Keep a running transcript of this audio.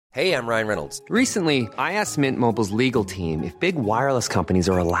Hey, I'm Ryan Reynolds. Recently, I asked Mint Mobile's legal team if big wireless companies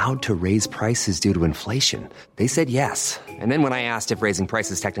are allowed to raise prices due to inflation. They said yes. And then when I asked if raising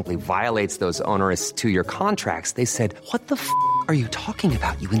prices technically violates those onerous two-year contracts, they said, "What the f*** are you talking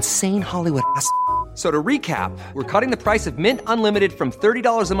about, you insane Hollywood ass?" So to recap, we're cutting the price of Mint Unlimited from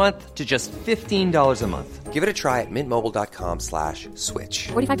 $30 a month to just $15 a month. Give it a try at mintmobile.com/switch.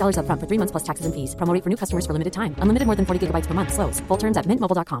 $45 up front for 3 months plus taxes and fees. Promo rate for new customers for limited time. Unlimited more than 40 gigabytes per month. Slows full terms at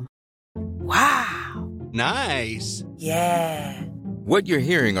mintmobile.com. Wow. Nice. Yeah. What you're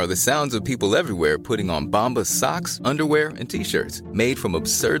hearing are the sounds of people everywhere putting on Bombas socks, underwear, and T-shirts made from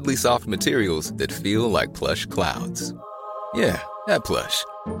absurdly soft materials that feel like plush clouds. Yeah, that plush.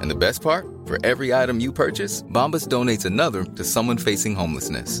 And the best part? For every item you purchase, Bombas donates another to someone facing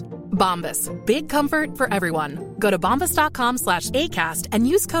homelessness. Bombas. Big comfort for everyone. Go to bombas.com/ACAST and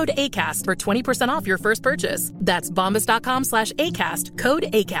use code ACAST for 20% off your first purchase. That's bombas.com/ACAST. Code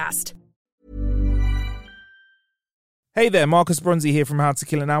ACAST. Hey there, Marcus Bronzy here from How to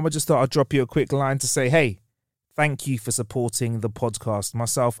Kill an Hour. Just thought I'd drop you a quick line to say, hey, thank you for supporting the podcast.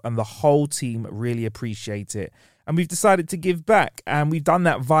 Myself and the whole team really appreciate it. And we've decided to give back, and we've done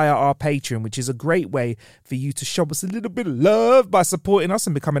that via our Patreon, which is a great way for you to show us a little bit of love by supporting us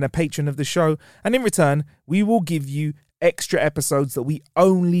and becoming a patron of the show. And in return, we will give you extra episodes that we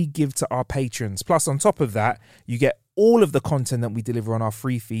only give to our patrons. Plus, on top of that, you get all of the content that we deliver on our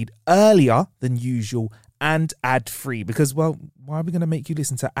free feed earlier than usual and ad-free. Because, well, why are we going to make you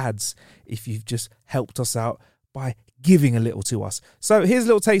listen to ads if you've just helped us out by giving a little to us? So here's a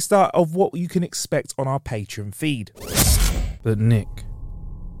little taster of what you can expect on our Patreon feed. But Nick,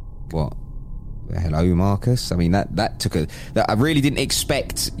 what? Hello, Marcus. I mean, that took a... I really didn't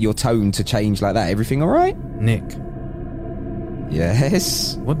expect your tone to change like that. Everything all right? Nick.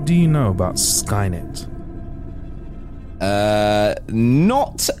 Yes? What do you know about Skynet?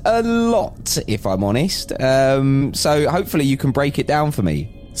 Not a lot, if I'm honest. So hopefully you can break it down for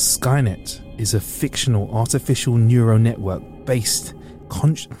me. Skynet is a fictional artificial neural network based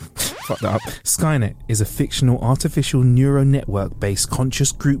Skynet is a fictional artificial neural network based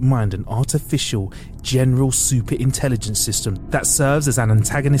conscious group mind and artificial general super intelligence system that serves as an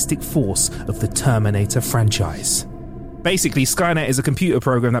antagonistic force of the Terminator franchise. Basically, Skynet is a computer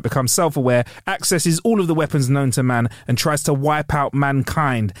program that becomes self-aware, accesses all of the weapons known to man, and tries to wipe out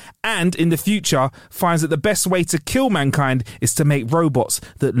mankind. And in the future, finds that the best way to kill mankind is to make robots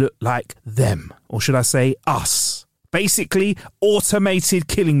that look like them. Or should I say, us. Basically, automated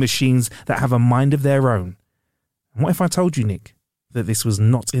killing machines that have a mind of their own. And what if I told you, Nick, that this was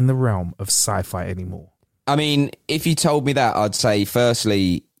not in the realm of sci-fi anymore? I mean, if you told me that, I'd say,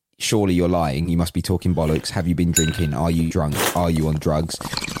 firstly, surely you're lying. You must be talking bollocks. Have you been drinking? Are you drunk? Are you on drugs?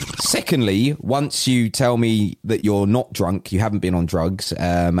 Secondly, once you tell me that you're not drunk, you haven't been on drugs,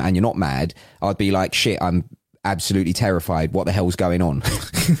 and you're not mad, I'd be like, shit, I'm absolutely terrified. What the hell's going on?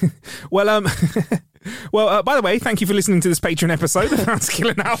 Well, by the way, thank you for listening to this Patreon episode of How to Kill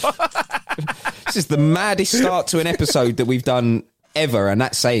an Hour. This is the maddest start to an episode that we've done ever, and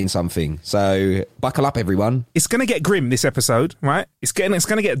that's saying something. So buckle up, everyone. It's going to get grim, this episode, right? It's going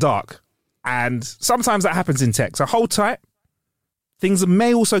to get dark. And sometimes that happens in tech. So hold tight. Things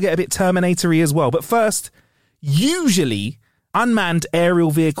may also get a bit Terminator-y as well. But first, usually unmanned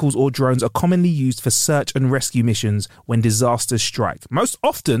aerial vehicles or drones are commonly used for search and rescue missions when disasters strike. Most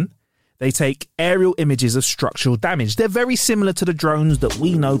often, they take aerial images of structural damage. They're very similar to the drones that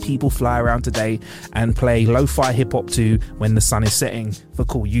we know people fly around today and play lo-fi hip-hop to when the sun is setting for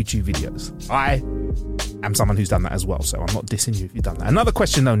cool YouTube videos. I am someone who's done that as well, so I'm not dissing you if you've done that. Another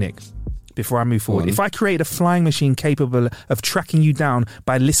question though, Nick, before I move forward. If I create a flying machine capable of tracking you down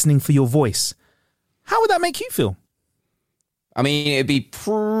by listening for your voice, how would that make you feel? I mean, it'd be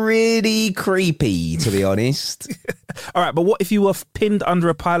pretty creepy, to be honest. All right, but what if you were pinned under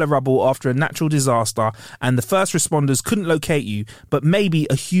a pile of rubble after a natural disaster and the first responders couldn't locate you, but maybe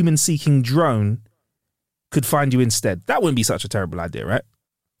a human-seeking drone could find you instead? That wouldn't be such a terrible idea, right?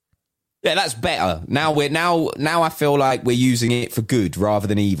 Yeah, that's better. Now I feel like we're using it for good rather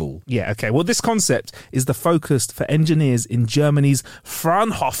than evil. Yeah, okay. Well, this concept is the focus for engineers in Germany's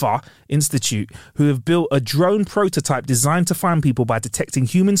Fraunhofer Institute, who have built a drone prototype designed to find people by detecting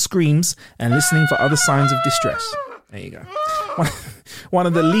human screams and listening for other signs of distress. There you go. One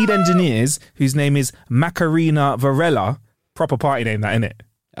of the lead engineers, whose name is Macarena Varela, proper party name that, innit?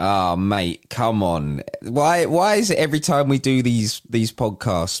 Oh, mate, come on. Why is it every time we do these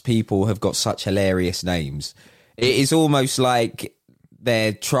podcasts, people have got such hilarious names? It is almost like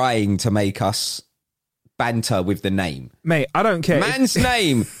they're trying to make us banter with the name. Mate, I don't care. Man's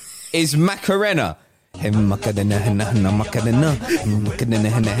name is Macarena. Like,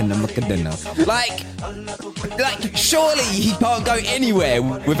 surely he can't go anywhere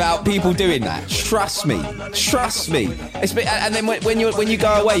without people doing that. Trust me. And then when you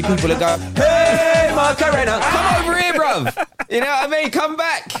go away, people are going, "Hey, Macarena, come over here, bruv." You know what I mean? Come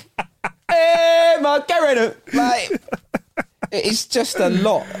back. Hey, Macarena. Like, it's just a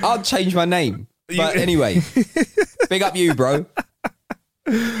lot. I'll change my name. But anyway, big up you, bro.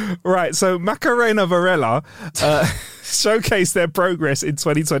 Right, so Macarena Varela showcased their progress in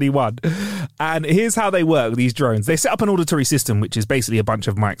 2021. And here's how they work, these drones. They set up an auditory system, which is basically a bunch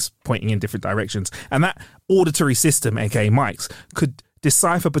of mics pointing in different directions. And that auditory system, aka mics, could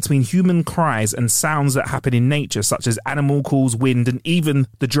decipher between human cries and sounds that happen in nature, such as animal calls, wind, and even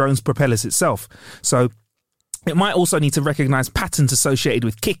the drone's propellers itself. So it might also need to recognize patterns associated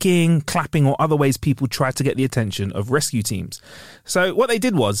with kicking, clapping, or other ways people try to get the attention of rescue teams. So what they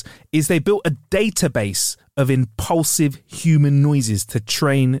did is they built a database of impulsive human noises to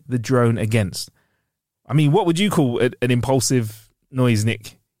train the drone against. I mean, what would you call an impulsive noise,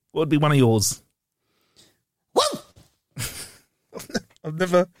 Nick? What would be one of yours? Whoa!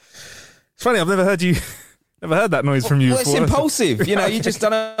 It's funny, I've never heard that noise from you before. It's impulsive. You know, you just don't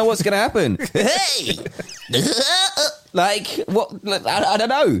know what's going to happen. Hey! Like, what? I don't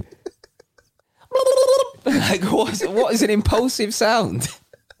know. Like, what is an impulsive sound?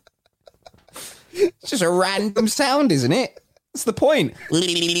 It's just a random sound, isn't it? That's the point.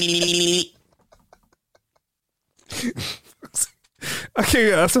 Okay,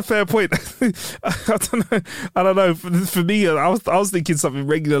 yeah, that's a fair point. I don't know. For me, I was thinking something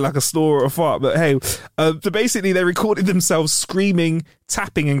regular like a snore or a fart. But hey, basically they recorded themselves screaming,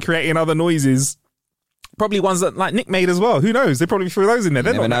 tapping, and creating other noises. Probably ones that like Nick made as well. Who knows? They probably threw those in there.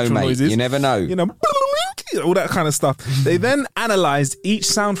 They're not natural noises. You never know. You know, all that kind of stuff. They then analysed each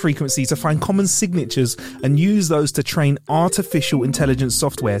sound frequency to find common signatures and use those to train artificial intelligence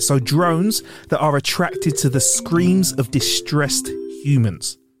software. So drones that are attracted to the screams of distressed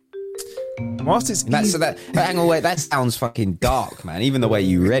humans. Whilst it's hang on, wait, that sounds fucking dark, man. Even the way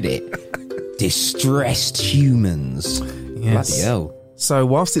you read it. Distressed humans. Yes. Bloody hell. So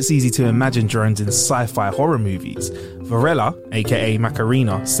whilst it's easy to imagine drones in sci-fi horror movies, Varela, aka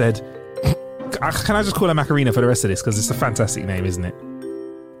Macarena, said, can I just call her Macarena for the rest of this? Because it's a fantastic name, isn't it?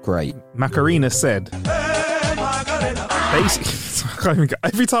 Great. Macarena said, basically,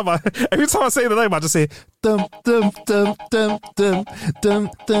 every time I say the name, I just say dum dum dum dum dum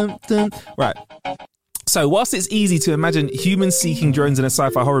dum dum dum. Right. So whilst it's easy to imagine humans seeking drones in a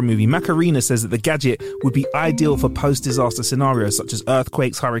sci-fi horror movie, Macarena says that the gadget would be ideal for post-disaster scenarios such as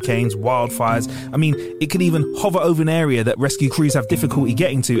earthquakes, hurricanes, wildfires. I mean, it could even hover over an area that rescue crews have difficulty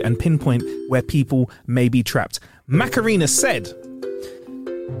getting to and pinpoint where people may be trapped. Macarena said,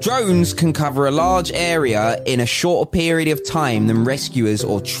 drones can cover a large area in a shorter period of time than rescuers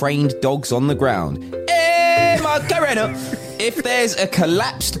or trained dogs on the ground. Hey, Macarena! If there's a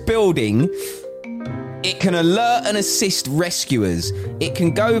collapsed building, it can alert and assist rescuers. It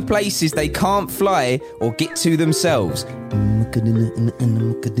can go places they can't fly or get to themselves.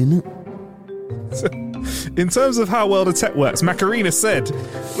 In terms of how well the tech works, Macarena said,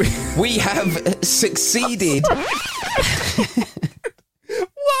 we have succeeded. Why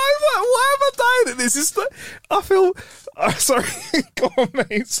am I dying at this? I feel... sorry. Go on,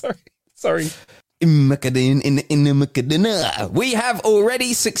 mate. Sorry. We have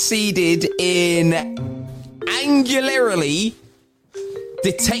already succeeded in angularly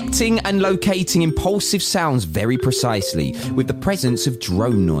detecting and locating impulsive sounds very precisely with the presence of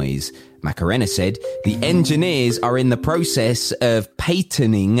drone noise. Macarena said the engineers are in the process of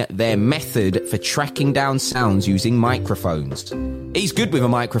patenting their method for tracking down sounds using microphones. He's good with a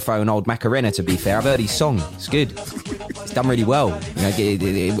microphone, old Macarena, to be fair. I've heard his song. It's good. It's done really well. You know,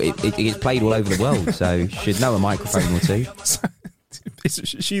 it gets played all over the world, so should know a microphone or two.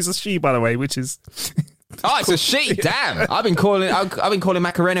 She's a she, by the way, which is... Oh, it's a she. Damn. I've been calling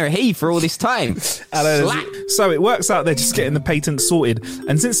Macarena a he for all this time. So it works out they're just getting the patent sorted.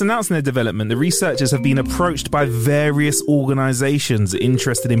 And since announcing their development, the researchers have been approached by various organisations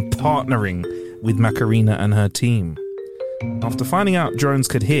interested in partnering with Macarena and her team. After finding out drones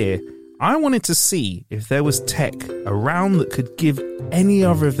could hear, I wanted to see if there was tech around that could give any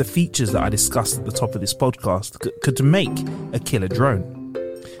other of the features that I discussed at the top of this podcast could make a killer drone.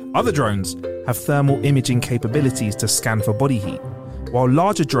 Other drones have thermal imaging capabilities to scan for body heat, while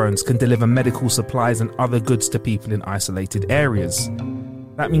larger drones can deliver medical supplies and other goods to people in isolated areas.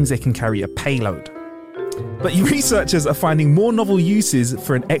 That means they can carry a payload. But researchers are finding more novel uses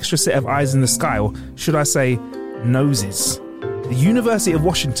for an extra set of eyes in the sky, or should I say, noses, the University of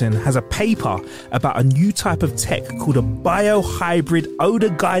Washington has a paper about a new type of tech called a biohybrid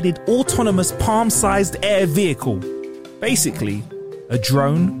odor-guided autonomous palm-sized air vehicle. Basically, a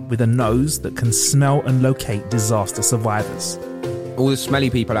drone with a nose that can smell and locate disaster survivors. All the smelly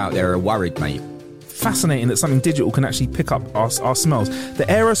people out there are worried, mate. Fascinating that something digital can actually pick up our smells. The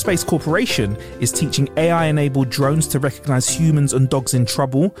Aerospace Corporation is teaching AI-enabled drones to recognize humans and dogs in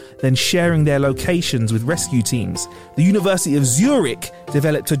trouble, then sharing their locations with rescue teams. The University of Zurich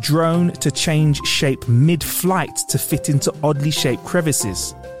developed a drone to change shape mid-flight to fit into oddly shaped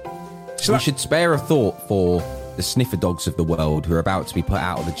crevices. We should spare a thought for the sniffer dogs of the world who are about to be put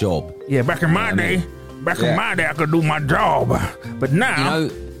out of a job. Yeah, back in my day, I could do my job, but now, you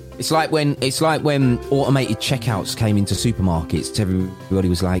know, it's like when automated checkouts came into supermarkets. Everybody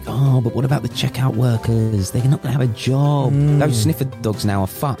was like, "Oh, but what about the checkout workers? They're not going to have a job. Those sniffer dogs now are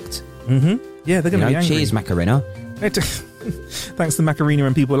fucked." Mm-hmm. Yeah, they're going to be angry. Cheers, Macarena. Thanks to Macarena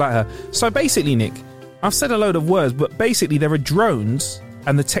and people like her. So basically, Nick, I've said a load of words, but basically there are drones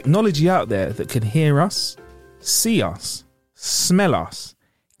and the technology out there that can hear us, see us, smell us,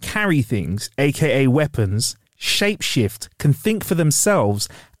 carry things, aka weapons, shapeshift, can think for themselves,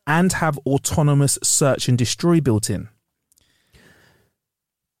 and have autonomous search and destroy built in.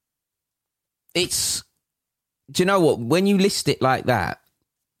 Do you know what? When you list it like that,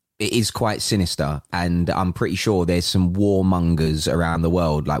 it is quite sinister, and I'm pretty sure there's some warmongers around the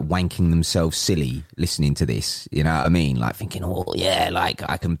world like wanking themselves silly listening to this. You know what I mean? Like thinking, oh yeah, like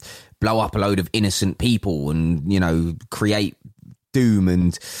I can blow up a load of innocent people and, you know, create doom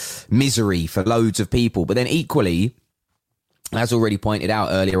and misery for loads of people. But then equally, as already pointed out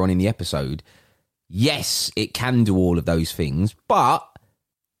earlier on in the episode, yes, it can do all of those things, but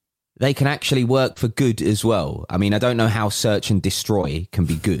they can actually work for good as well. I mean, I don't know how search and destroy can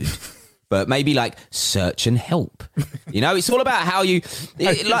be good, but maybe like search and help. You know, it's all about how you,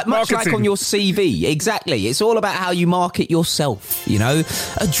 much like on your CV. Exactly. It's all about how you market yourself. You know,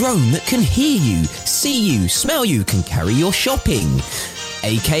 a drone that can hear you, see you, smell you, can carry your shopping,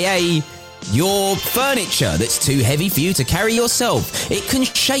 aka your furniture that's too heavy for you to carry yourself. It can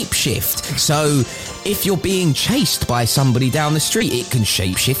shapeshift. So if you're being chased by somebody down the street, it can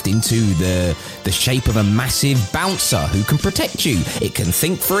shapeshift into the shape of a massive bouncer who can protect you. It can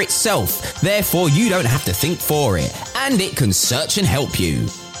think for itself. Therefore, you don't have to think for it. And it can search and help you.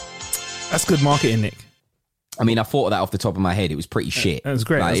 That's good marketing, Nick. I mean, I thought of that off the top of my head. It was pretty shit. That was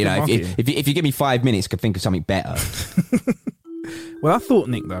great. Like, you know, if you give me 5 minutes, I could think of something better. Well, I thought,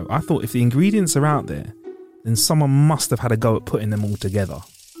 Nick, though, if the ingredients are out there, then someone must have had a go at putting them all together,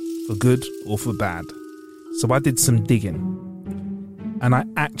 for good or for bad. So I did some digging, and I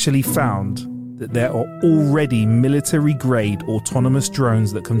actually found that there are already military-grade autonomous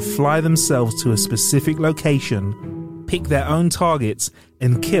drones that can fly themselves to a specific location, pick their own targets,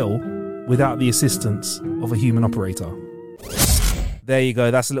 and kill without the assistance of a human operator. There you go.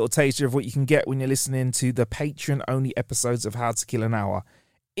 That's a little taster of what you can get when you're listening to the Patreon-only episodes of How to Kill an Hour.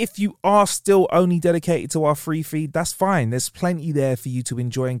 If you are still only dedicated to our free feed, that's fine. There's plenty there for you to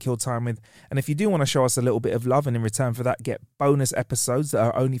enjoy and kill time with. And if you do want to show us a little bit of love and in return for that, get bonus episodes that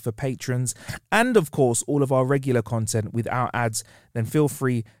are only for patrons and, of course, all of our regular content without ads, then feel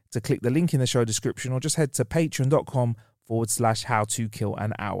free to click the link in the show description or just head to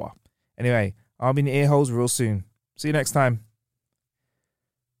patreon.com/howtokillanhour. Anyway, I'll be in the ear holes real soon. See you next time.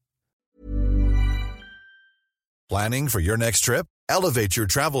 Planning for your next trip? Elevate your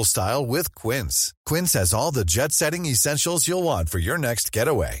travel style with Quince. Quince has all the jet-setting essentials you'll want for your next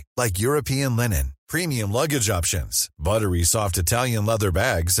getaway, like European linen, premium luggage options, buttery soft Italian leather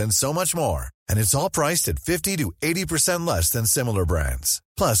bags, and so much more. And it's all priced at 50 to 80% less than similar brands.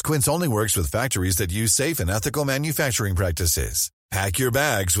 Plus, Quince only works with factories that use safe and ethical manufacturing practices. Pack your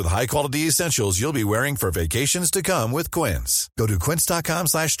bags with high-quality essentials you'll be wearing for vacations to come with Quince. Go to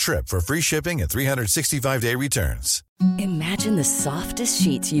quince.com/trip for free shipping and 365-day returns. Imagine the softest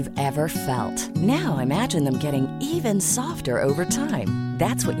sheets you've ever felt. Now imagine them getting even softer over time.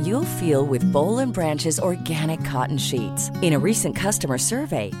 That's what you'll feel with Boll & Branch's organic cotton sheets. In a recent customer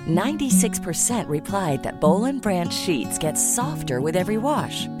survey, 96% replied that Boll & Branch sheets get softer with every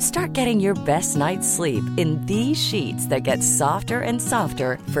wash. Start getting your best night's sleep in these sheets that get softer and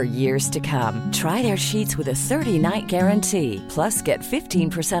softer for years to come. Try their sheets with a 30-night guarantee. Plus, get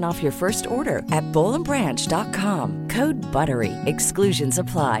 15% off your first order at bollandbranch.com. Code BUTTERY. Exclusions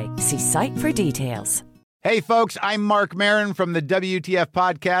apply. See site for details. Hey, folks, I'm Mark Maron from the WTF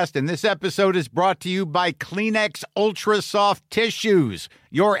Podcast, and this episode is brought to you by Kleenex Ultra Soft Tissues,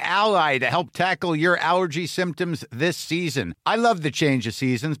 your ally to help tackle your allergy symptoms this season. I love the change of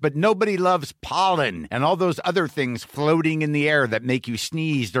seasons, but nobody loves pollen and all those other things floating in the air that make you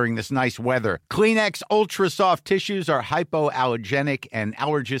sneeze during this nice weather. Kleenex Ultra Soft Tissues are hypoallergenic and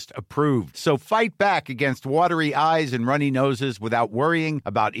allergist approved. So fight back against watery eyes and runny noses without worrying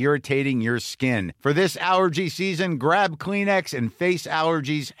about irritating your skin. For this allergy season, grab Kleenex and face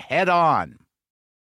allergies head on.